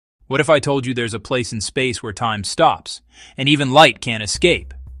What if I told you there's a place in space where time stops, and even light can't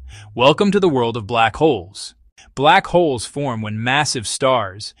escape? Welcome to the world of black holes. Black holes form when massive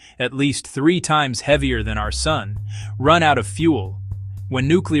stars, at least 3 times heavier than our Sun, run out of fuel. When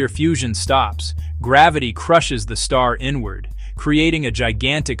nuclear fusion stops, gravity crushes the star inward, creating a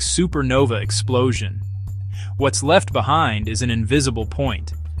gigantic supernova explosion. What's left behind is an invisible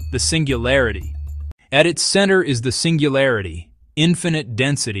point, the singularity. At its center is the singularity, infinite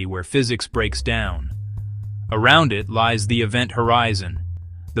density where physics breaks down. Around it lies the event horizon,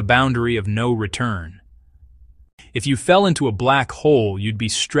 the boundary of no return. If you fell into a black hole, you'd be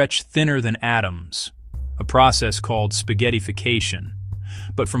stretched thinner than atoms, a process called spaghettification.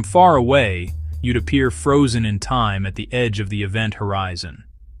 But from far away, you'd appear frozen in time at the edge of the event horizon.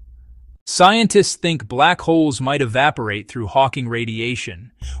 Scientists think black holes might evaporate through Hawking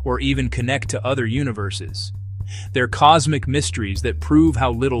radiation, or even connect to other universes. They're cosmic mysteries that prove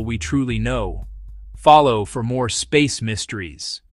how little we truly know. Follow for more space mysteries.